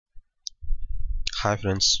Hi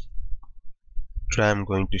friends, today I'm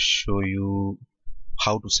going to show you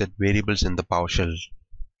how to set variables in the Powershell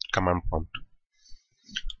command prompt.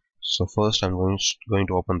 So first I'm going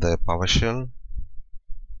to open the Powershell.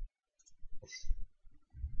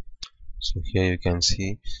 So here you can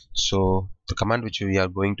see, so the command which we are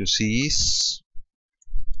going to see is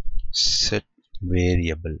set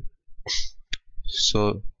variable.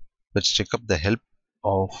 So let's check up the help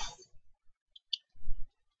of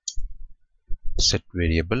set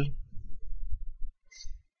variable.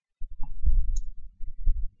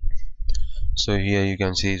 So here you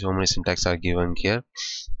can see so many syntax are given here.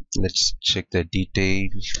 Let's check the detail.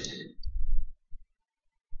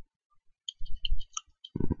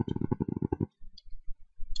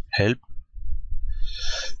 Help.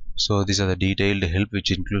 So these are the detailed help which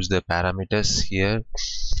includes the parameters here.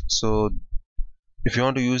 So if you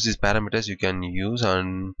want to use these parameters you can use,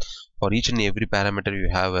 and for each and every parameter you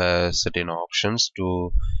have certain options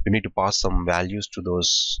to you need to pass some values to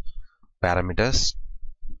those parameters.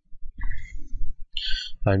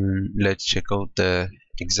 And let's check out the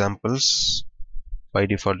examples by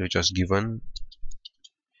default which was given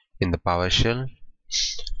in the PowerShell.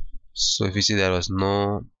 So if you see, there was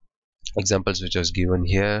no examples which was given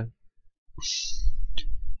here,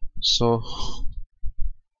 so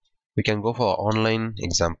we can go for online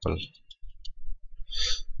example.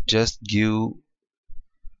 Just give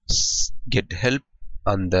get help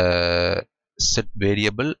and the set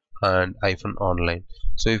variable and -online.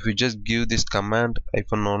 So if you just give this command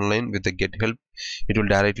 -online with the get help, it will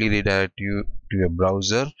directly redirect you to your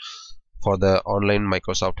browser for the online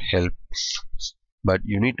Microsoft help. But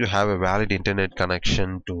you need to have a valid internet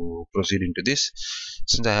connection to proceed into this.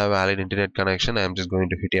 Since I have a valid internet connection, I am just going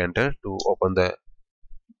to hit enter to open the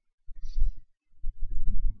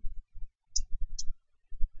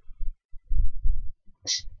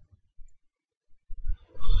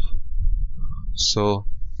so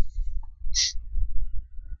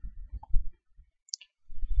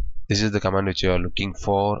this is the command which you are looking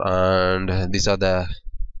for, and these are the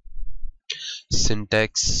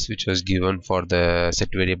syntax which was given for the set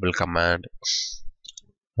variable command,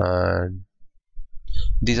 and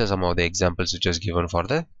these are some of the examples which was given for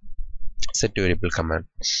the set variable command.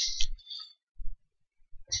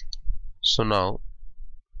 So now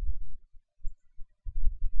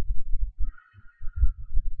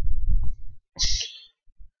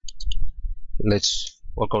let's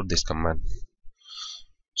work out this command.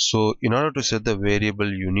 So in order to set the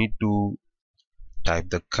variable, you need to type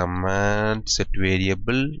the command set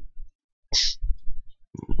variable,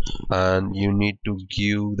 and you need to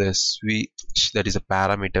give the switch, that is a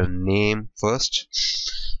parameter name first,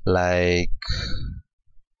 like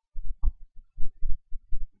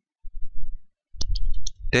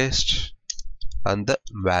test, and the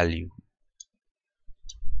value.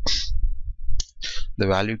 The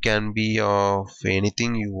value can be of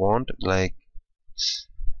anything you want, like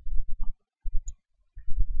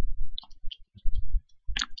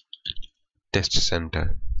test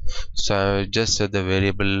center. So I just set the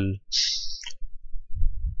variable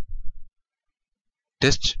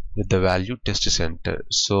test with the value test center.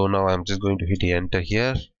 So now I'm just going to hit enter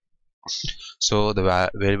here. So the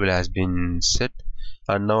variable has been set,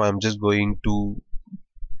 and now I'm just going to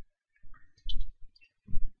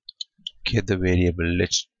get the variable.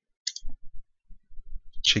 Let's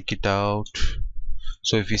check it out.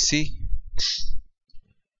 So if you see,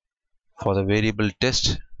 for the variable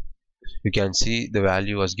test, you can see the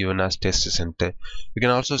value was given as test center. You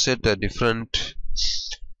can also set different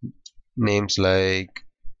names, like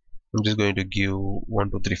I'm just going to give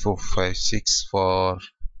 1 2 3 4 5 6 for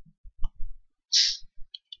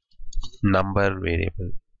number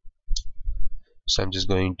variable. So I'm just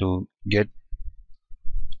going to get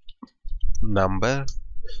number.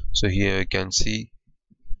 So here you can see,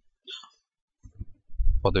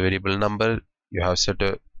 for the variable number you have set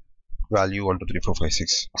a value 1 2 3 4 5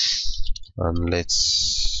 6, and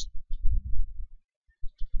let's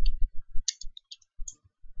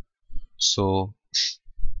so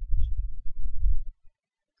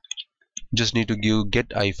just need to give get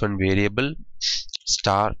 -variable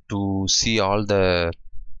star to see all the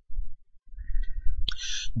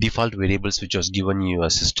default variables which was given in your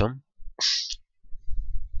system.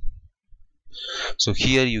 So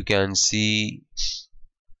here you can see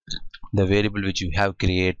the variable which you have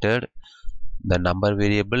created, the number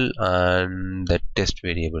variable and the test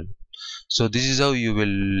variable. So this is how you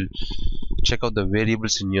will check out the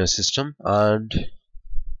variables in your system, and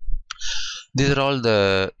these are all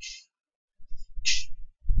the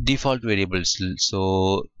default variables. So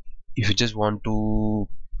if you just want to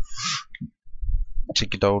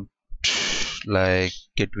check it out, like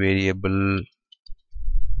get variable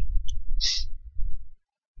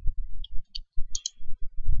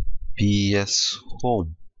ps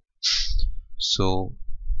home. So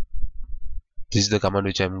this is the command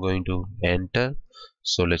which I'm going to enter.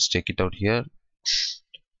 So let's check it out here.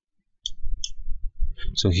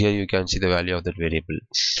 So here you can see the value of that variable.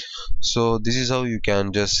 So this is how you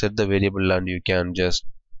can just set the variable and you can just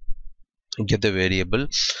get the variable.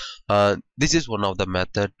 This is one of the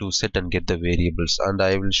method to set and get the variables, and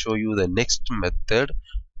I will show you the next method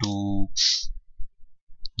to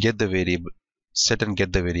get the variable, set and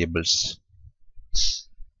get the variables.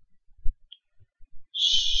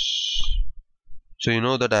 So you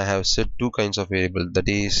know that I have set two kinds of variable, that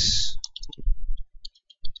is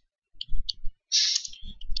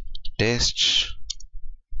test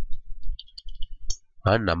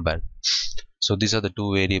and number. So these are the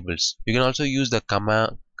two variables. You can also use the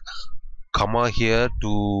comma here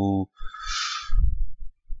to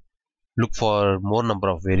look for more number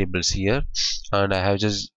of variables here, and I have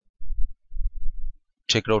just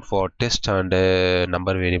checked out for test and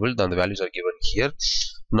number variable, then the values are given here.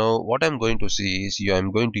 Now what I'm going to see is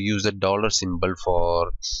I'm going to use the dollar symbol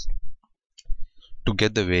for to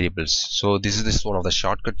get the variables. So this is one of the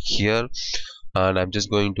shortcut here, and I'm just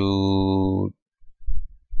going to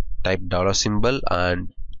type dollar symbol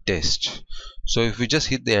and test. So if we just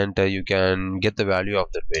hit the enter, you can get the value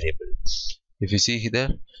of that variable. If you see here,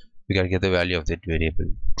 we can get the value of that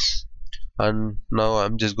variable. And now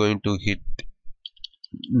I'm just going to hit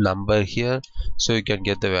number here, so you can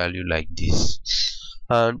get the value like this.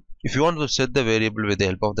 And if you want to set the variable with the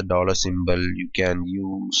help of the dollar symbol, you can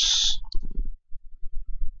use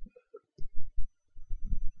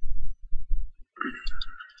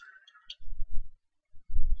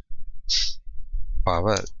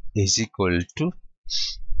power is equal to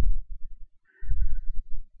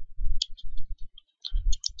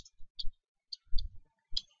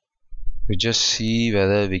we just see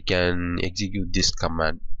whether we can execute this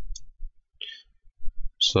command.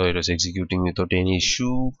 So it was executing without any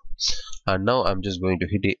issue, and now I'm just going to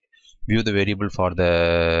hit it, view the variable for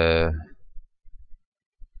the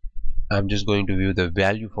I'm just going to view the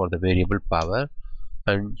value for the variable power,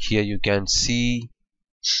 and here you can see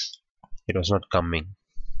it was not coming.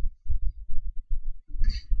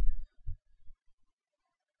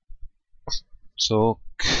 So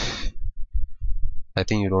I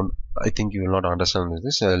think you will not understand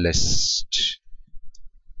this. Let's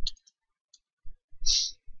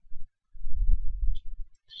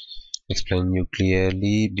explain you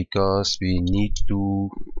clearly, because we need to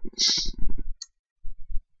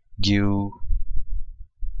give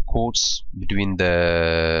quotes between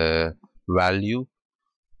the value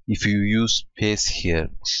if you use space here.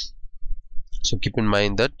 So keep in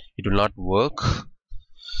mind that it will not work,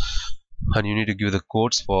 and you need to give the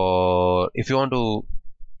quotes for if you want to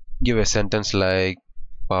give a sentence like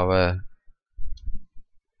power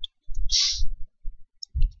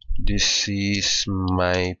this is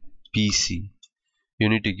my PC. You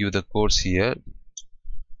need to give the quotes here,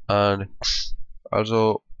 and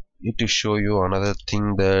also need to show you another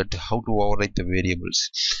thing, that how to override the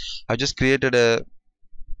variables. I just created a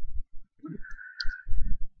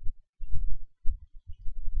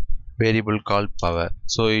variable called power,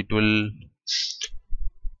 so it will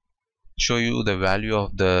show you the value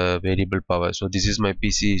of the variable power. So this is my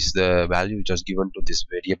PC, is the value which was given to this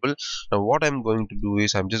variable. Now what I'm going to do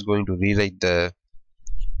is I'm just going to rewrite the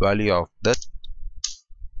value of that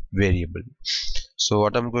variable. So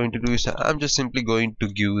what I'm going to do is I'm just simply going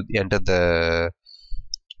to enter the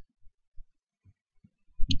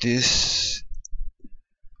this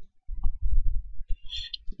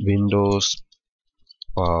Windows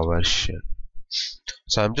Powershell.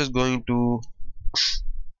 So I'm just going to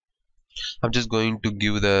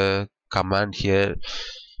give the command here.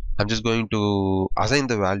 I'm just going to assign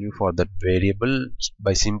the value for that variable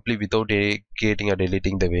by simply without creating or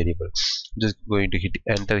deleting the variable. I'm just going to hit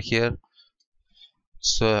enter here.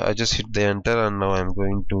 So I just hit the enter, and now I'm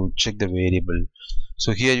going to check the variable.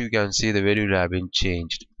 So here you can see the value have been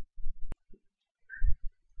changed.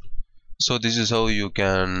 So this is how you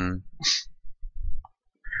can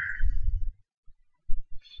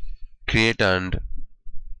create and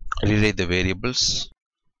rewrite the variables.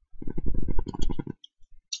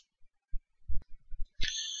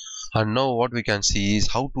 And now what we can see is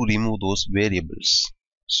how to remove those variables.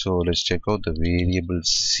 So let's check out the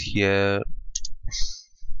variables here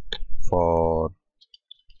for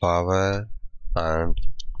power and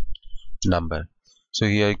number. So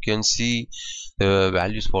here you can see the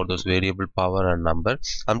values for those variable power and number.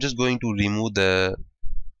 I'm just going to remove the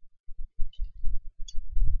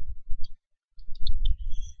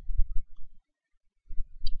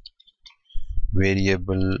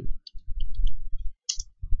variable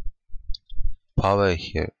power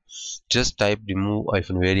here. Just type remove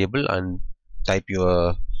hyphen variable and type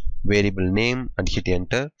your variable name and hit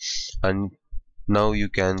enter, and now you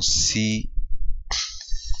can see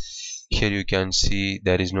here, you can see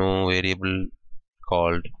there is no variable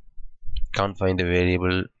called, can't find a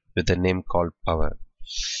variable with a name called power.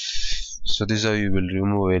 So this is how you will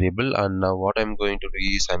remove variable. And now what I'm going to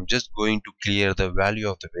do is I'm just going to clear the value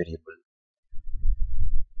of the variable.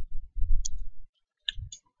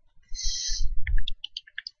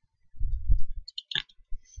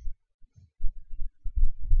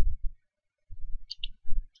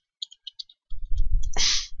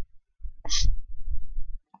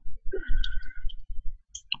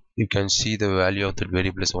 You can see the value of that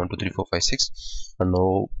variable is 1 2 3 4 5 6. And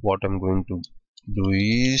now what I'm going to do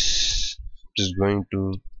is just going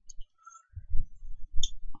to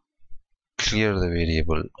clear the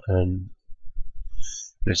variable, and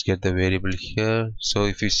let's get the variable here. So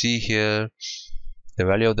if you see here, the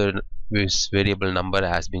value of this variable number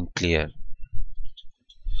has been cleared.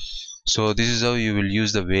 So this is how you will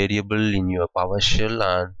use the variable in your PowerShell,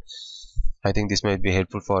 and I think this might be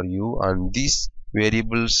helpful for you. And these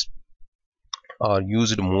variables are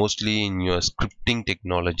used mostly in your scripting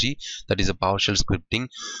technology, that is a PowerShell scripting.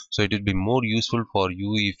 So it will be more useful for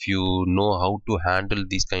you if you know how to handle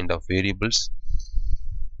these kind of variables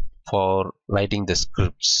for writing the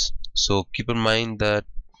scripts. So keep in mind that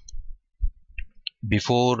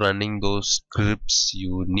before running those scripts,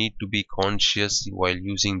 you need to be conscious while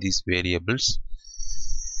using these variables.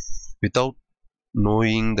 Without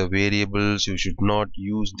knowing the variables, you should not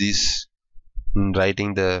use this in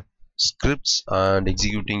writing the scripts and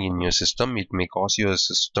executing in your system. It may cause your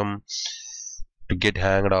system to get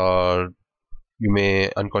hanged, or you may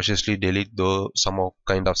unconsciously delete some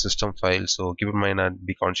kind of system file. So keep in mind and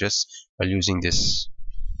be conscious while using this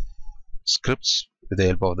scripts with the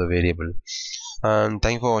help of the variable. And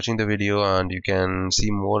thank you for watching the video, and you can see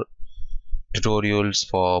more tutorials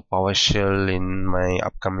for PowerShell in my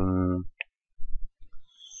upcoming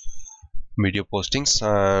video postings.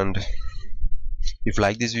 And if you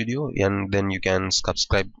like this video, and then you can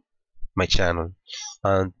subscribe my channel.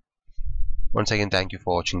 And once again, thank you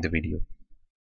for watching the video.